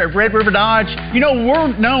here at Red River Dodge.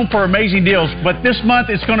 We're known for amazing deals, but this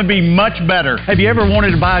month it's going to be much better. Have you ever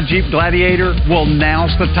wanted to buy a Jeep Gladiator? Well,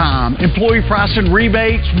 now's the time. Employee pricing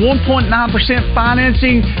rebates, 1.9%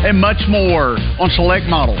 financing, and much more on select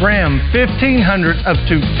models. Ram $1,500 up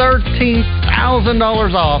to $13,000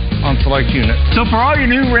 off on select units. So for all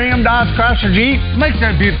your new Ram, Dodge, Chrysler, Jeep, make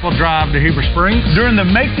that beautiful drive to Heber Springs during the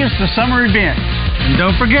Make This the Summer event. And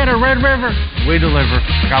don't forget, at Red River, we deliver.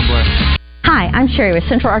 God bless. Hi, I'm Sherry with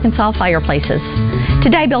Central Arkansas Fireplaces.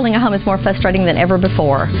 Today, building a home is more frustrating than ever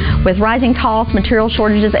before, with rising costs, material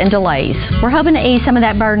shortages, and delays. We're hoping to ease some of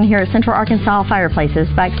that burden here at Central Arkansas Fireplaces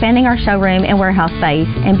by expanding our showroom and warehouse space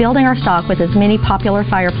and building our stock with as many popular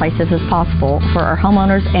fireplaces as possible for our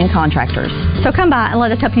homeowners and contractors. So come by and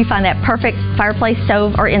let us help you find that perfect fireplace,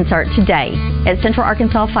 stove, or insert today at Central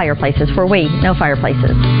Arkansas Fireplaces, where we know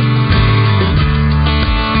fireplaces.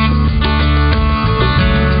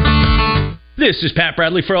 This is Pat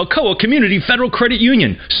Bradley for Alcoa Community Federal Credit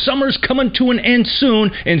Union. Summer's coming to an end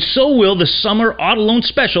soon, and so will the Summer Auto Loan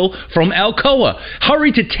Special from Alcoa.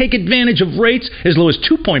 Hurry to take advantage of rates as low as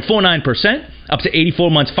 2.49%, up to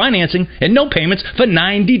 84 months financing, and no payments for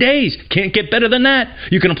 90 days. Can't get better than that.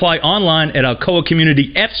 You can apply online at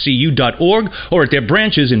alcoacommunityfcu.org or at their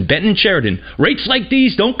branches in Benton and Sheridan. Rates like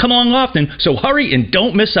these don't come along often, so hurry and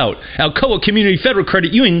don't miss out. Alcoa Community Federal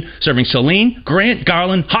Credit Union, serving Saline, Grant,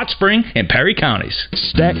 Garland, Hot Spring, and Perry counties.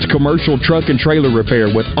 Stacked commercial truck and trailer repair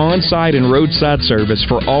with on-site and roadside service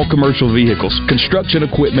for all commercial vehicles, construction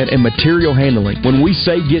equipment, and material handling. When we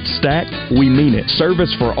say get stacked, we mean it.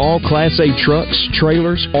 Service for all Class A trucks,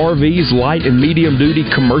 trailers, RVs, light and medium duty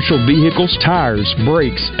commercial vehicles, tires,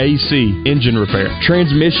 brakes, AC, engine repair,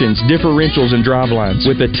 transmissions, differentials, and drivelines,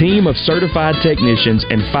 with a team of certified technicians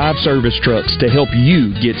and 5 service trucks to help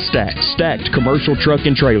you get stacked. Stacked commercial truck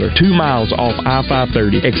and trailer, 2 miles off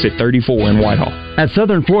I-530, exit 34 in Whitehall. At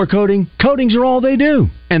Southern Floor Coating, coatings are all they do,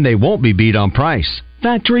 and they won't be beat on price.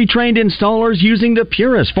 Factory-trained installers using the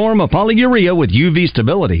purest form of polyurea with UV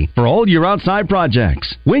stability for all your outside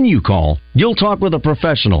projects. When you call, you'll talk with a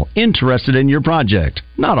professional interested in your project,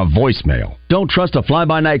 not a voicemail. Don't trust a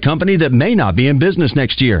fly-by-night company that may not be in business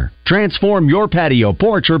next year. Transform your patio,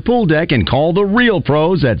 porch, or pool deck and call the real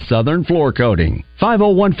pros at Southern Floor Coating.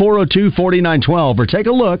 501-402-4912 or take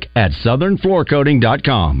a look at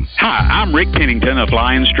southernfloorcoating.com. Hi, I'm Rick Pennington of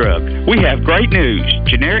Lions Drug. We have great news.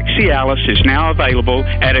 Generic Cialis is now available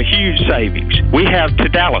at a huge savings. We have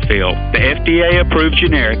Tadalafil, the FDA-approved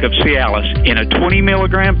generic of Cialis, in a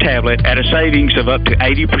 20-milligram tablet at a savings of up to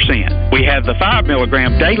 80%. We have the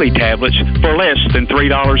 5-milligram daily tablets for less than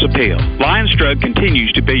 $3 a pill. Lions Drug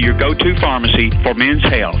continues to be your go-to pharmacy for men's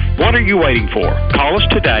health. What are you waiting for? Call us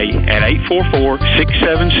today at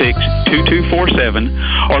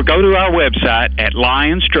 844-676-2247 or go to our website at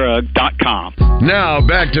lionsdrug.com. Now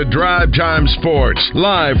back to Drive Time Sports,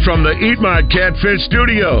 live from the Eat My Catfish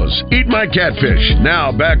studios. Eat My Catfish,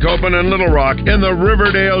 now back open in Little Rock in the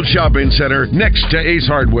Riverdale Shopping Center next to Ace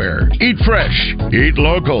Hardware. Eat fresh, eat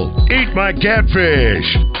local, Eat My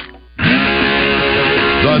Catfish.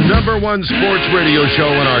 The number one sports radio show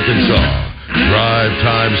in Arkansas. Drive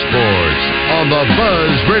Time Sports on the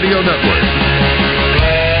Buzz Radio Network.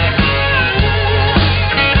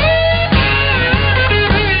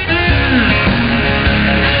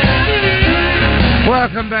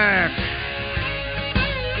 Welcome back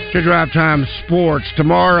to Drive Time Sports.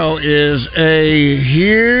 Tomorrow is a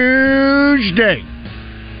huge day.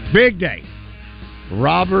 Big day.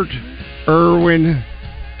 Robert Irwin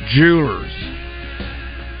Jewelers.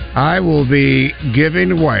 I will be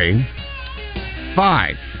giving away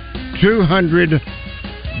 5 $200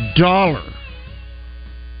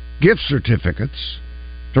 gift certificates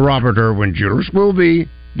to Robert Irwin Jewelers. We'll be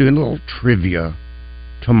doing a little trivia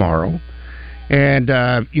tomorrow. And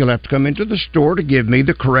you'll have to come into the store to give me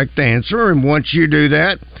the correct answer. And once you do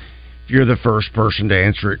that, if you're the first person to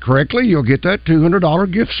answer it correctly, you'll get that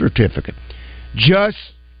 $200 gift certificate. Just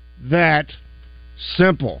that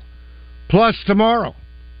simple. Plus, tomorrow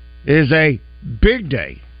is a big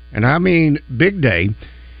day, and I mean big day,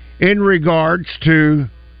 in regards to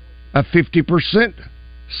a 50%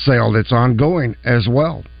 sale that's ongoing as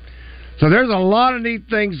well. So there's a lot of neat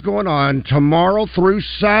things going on tomorrow through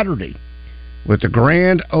Saturday with the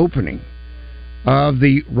grand opening of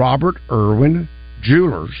the Robert Irwin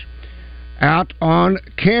Jewelers out on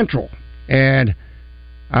Cantrell. And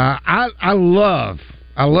I love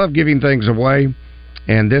giving things away,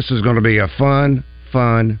 and this is going to be a fun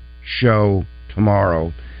show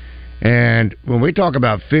tomorrow. And when we talk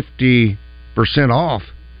about 50% off,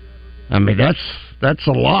 I mean that's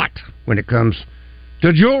a lot when it comes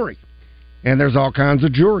to jewelry. And there's all kinds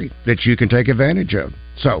of jewelry that you can take advantage of.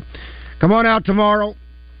 So come on out tomorrow,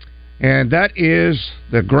 and that is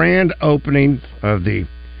the grand opening of the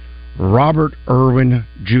Robert Irwin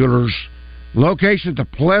Jewelers, location at the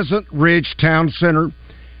Pleasant Ridge Town Center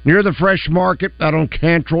near the Fresh Market out on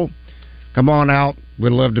Cantrell. Come on out.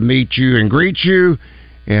 We'd love to meet you and greet you,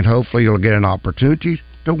 and hopefully you'll get an opportunity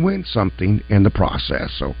to win something in the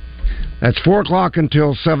process. So that's 4 o'clock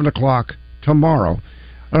until 7 o'clock tomorrow.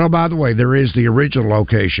 Oh, by the way, there is the original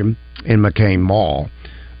location in McCain Mall,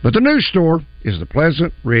 but the new store is the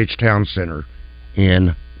Pleasant Ridge Town Center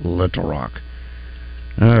in Little Rock.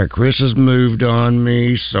 All right, Chris has moved on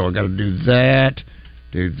me, so I got to do that.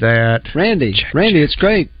 Randy, it's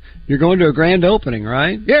great. You're going to a grand opening,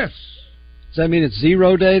 right? Yes. Does that mean it's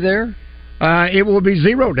 0 day there? It will be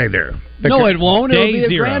 0 day there. No, it won't. It'll be a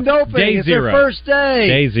zero. grand opening. Day it's zero. their first day.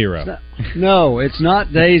 Day 0. No, it's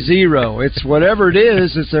not day 0. It's whatever it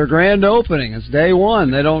is. It's their grand opening. It's day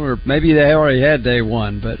 1. They don't, or maybe they already had day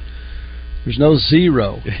 1, but there's no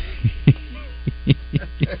 0.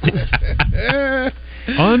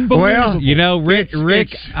 Unbelievable. Well, you know, Rick,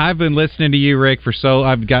 I've been listening to you, Rick,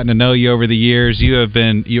 I've gotten to know you over the years.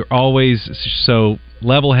 You're always so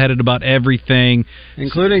level-headed about everything,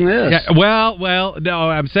 including this. Yeah, well, no,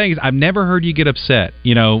 I'm saying is I've never heard you get upset.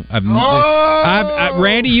 You know,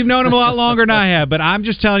 Randy, you've known him a lot longer than I have, but I'm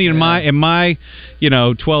just telling you, in my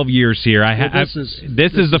 12 years here,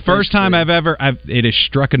 this is the first time it has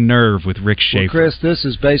struck a nerve with Rick Shaeffer. Well, Chris, this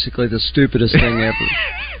is basically the stupidest thing ever.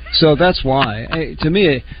 So that's why, to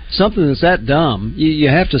me, something that's that dumb, you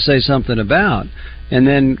have to say something about. And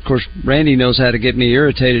then, of course, Randy knows how to get me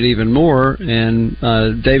irritated even more, and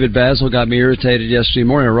David Basil got me irritated yesterday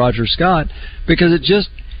morning, or Roger Scott, because it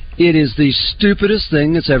is the stupidest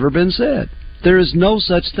thing that's ever been said. There is no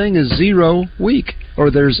such thing as 0 week,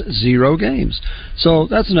 or there's 0 games. So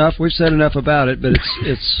that's enough. We've said enough about it, but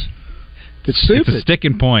it's stupid. It's a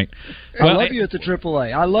sticking point. I love you at the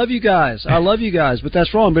AAA. I love you guys, but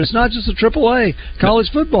that's wrong. But it's not just the AAA. College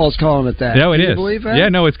football is calling it that. No, it Can is. You believe that? Yeah,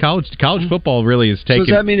 no, it's college football really is taking.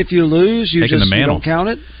 So does that mean if you lose, you don't count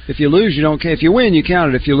it? If you lose, you don't count. If you win, you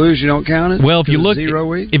count it. If you lose, you don't count it. Well, if you look 0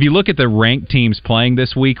 week? If you look at the ranked teams playing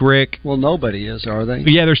this week, Rick. Well, nobody is, are they?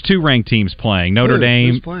 Yeah, there's 2 ranked teams playing. Notre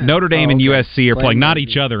Dame and USC are playing not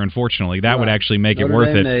each other. Unfortunately, that would actually make it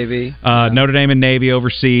worth it. Navy. Notre Dame and Navy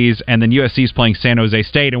overseas, and then USC is playing San Jose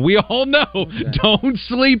State, and we all know don't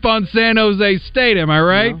sleep on San Jose State. Am I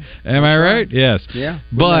right? No, am I right? Yes. Yeah.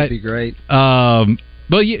 But that'd be great. But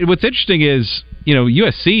what's interesting is,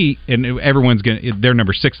 USC, and everyone's they're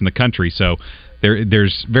number 6 in the country, so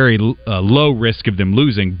there's very low risk of them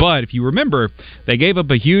losing. But if you remember, they gave up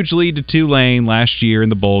a huge lead to Tulane last year in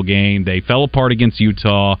the bowl game. They fell apart against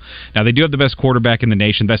Utah. Now, they do have the best quarterback in the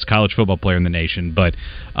nation, best college football player in the nation, but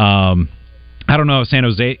I don't know how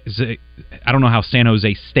San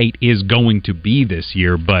Jose State is going to be this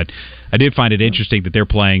year, but I did find it interesting that they're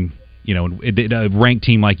playing, a ranked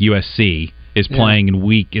team like USC is playing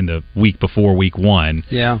in the week before week 1.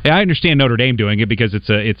 Yeah. I understand Notre Dame doing it because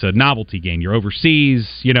it's a novelty game. You're overseas,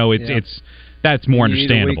 that's more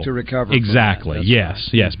understandable. Need a week to recover. Exactly. From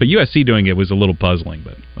that. Yes. But USC doing it was a little puzzling,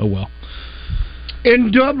 but oh well.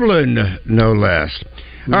 In Dublin, no less.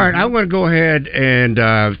 All right, I'm going to go ahead and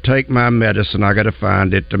take my medicine. I got to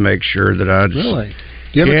find it to make sure that I really.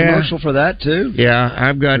 Do you have a commercial for that too? Yeah,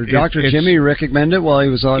 I've got. Dr. Jimmy recommended it while he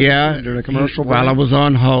was on. During a commercial while I was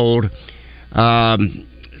on hold.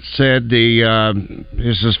 Said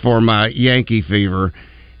this is for my Yankee fever.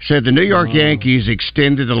 Said the New York Yankees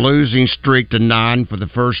extended the losing streak to 9 for the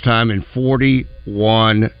first time in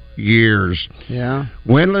 41 years. Yeah.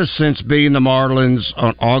 Winless since beating the Marlins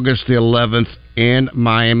on August the 11th in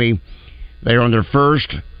Miami. They are on their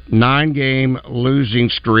first 9-game losing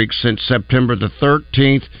streak since September the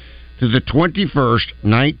 13th to the 21st,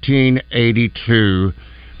 1982.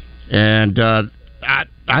 And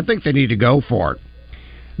I think they need to go for it.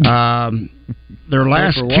 Their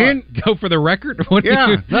last 10... Go for the record?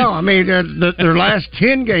 Their last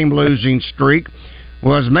 10-game losing streak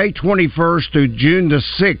was May 21st through June the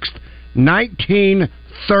 6th,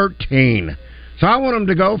 1913. So I want them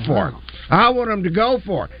to go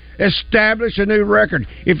for it. Establish a new record.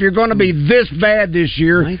 If you're going to be this bad this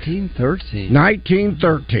year...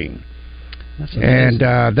 1913. That's amazing.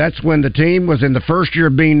 And that's when the team was in the first year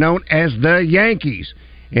of being known as the Yankees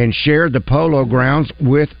and shared the Polo Grounds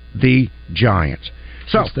with the Giants.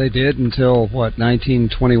 So yes, they did until,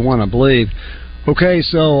 1921, I believe. Okay,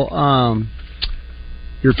 so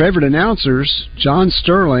your favorite announcers, John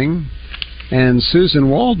Sterling and Susan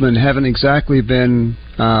Waldman, haven't exactly been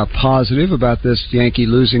positive about this Yankee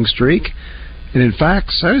losing streak. And in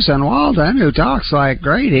fact, Susan Waldman, who talks like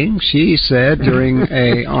grating, she said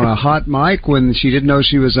on a hot mic when she didn't know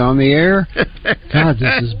she was on the air, God,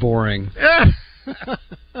 this is boring.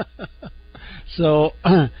 So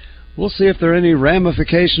we'll see if there are any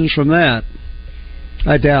ramifications from that.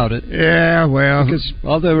 I doubt it. Yeah, well, because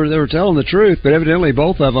they were telling the truth, but evidently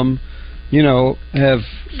both of them, have,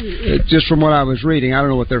 just from what I was reading, I don't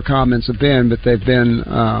know what their comments have been, but they've been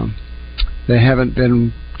they haven't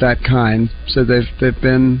been that kind. So they've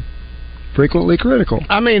been frequently critical.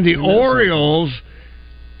 I mean, the Orioles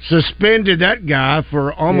suspended that guy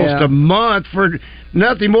for almost a month for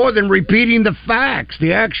nothing more than repeating the facts,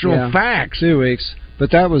 the actual facts. 2 weeks. But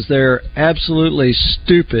that was their absolutely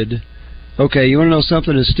stupid. Okay, you want to know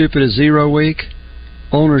something as stupid as 0 week?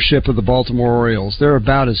 Ownership of the Baltimore Orioles. They're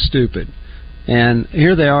about as stupid. And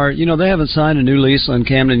here they are. You know, they haven't signed a new lease on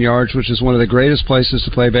Camden Yards, which is one of the greatest places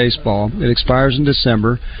to play baseball. It expires in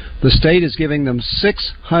December. The state is giving them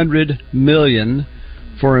 $600 million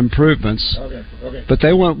for improvements. But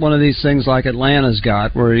they want one of these things like Atlanta's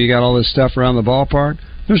got, where you got all this stuff around the ballpark.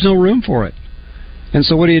 There's no room for it. And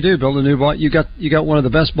so what do? Build a new ball? You got one of the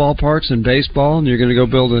best ballparks in baseball, and you're going to go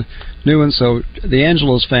build a new one. So the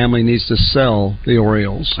Angelos family needs to sell the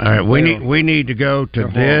Orioles. All right, we need to go to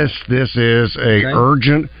this. This is a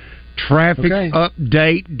urgent traffic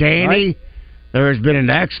update. Danny, there has been an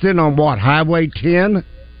accident on Highway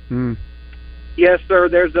 10? Yes, sir.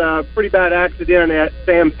 There's a pretty bad accident at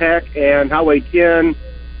Sam Peck and Highway 10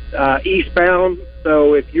 eastbound.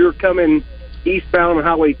 So if you're coming eastbound on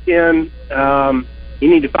Highway 10, you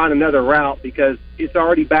need to find another route because it's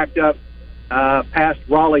already backed up past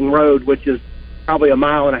Rawling Road, which is probably 1.5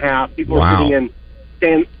 miles. People are sitting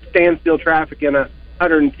in standstill traffic in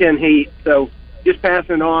 110 heat. So just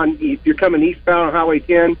passing on. If you're coming eastbound on Highway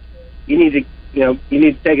 10, you need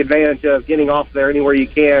to take advantage of getting off there anywhere you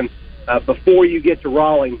can before you get to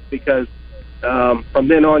Rawling, because from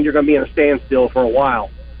then on you're going to be in a standstill for a while.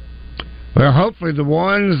 Well, hopefully the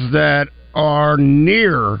ones that are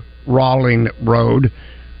near Rawling Road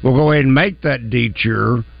will go ahead and make that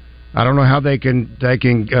detour. I don't know how they can get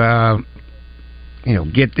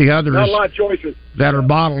the others. Not a lot of choices that are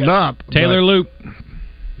bottled up. Taylor Loop.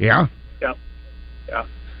 Yeah.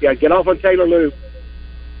 Yeah. Get off on Taylor Loop.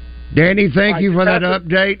 Danny, thank you for that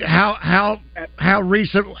update. How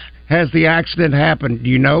recent has the accident happened? Do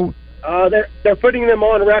you know? They're putting them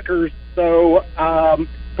on records, so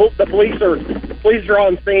the police are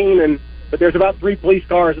on scene, but there's about 3 police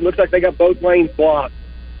cars. It looks like they got both lanes blocked.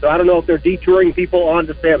 So I don't know if they're detouring people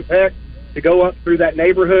onto Sam Peck to go up through that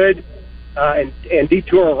neighborhood and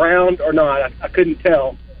detour around or not. I couldn't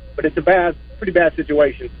tell, but it's a pretty bad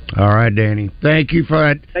situation. All right, Danny. Thank you for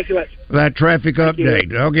that. Thank you much. That traffic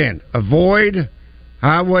update. Again, avoid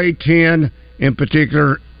Highway 10 in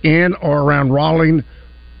particular in or around Rawling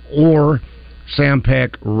or Sam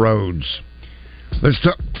Peck roads. Let's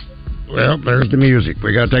talk. Well, there's the music.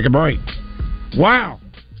 We got to take a break. Wow.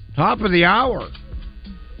 Top of the hour.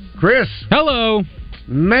 Chris. Hello.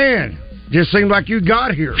 Man, just seemed like you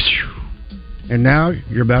got here. And now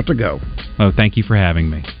you're about to go. Oh, thank you for having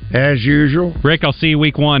me. As usual. Rick, I'll see you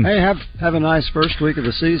week 1. Hey, have a nice first week of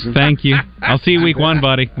the season. Thank you. I'll see you week 1,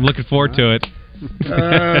 buddy. I'm looking forward to it.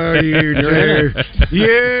 Oh, you too.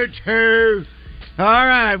 You too. All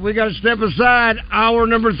right, we got to step aside. Hour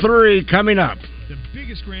number 3 coming up. The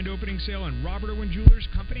biggest grand opening sale in Robert Irwin Jewelers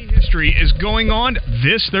company history is going on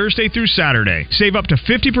this Thursday through Saturday. Save up to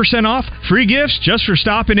 50% off, free gifts just for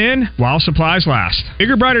stopping in while supplies last.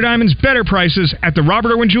 Bigger, brighter diamonds, better prices at the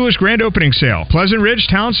Robert Irwin Jewelers grand opening sale, Pleasant Ridge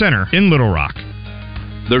Town Center in Little Rock.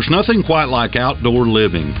 There's nothing quite like outdoor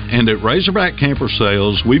living, and at Razorback Camper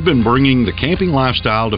Sales, we've been bringing the camping lifestyle to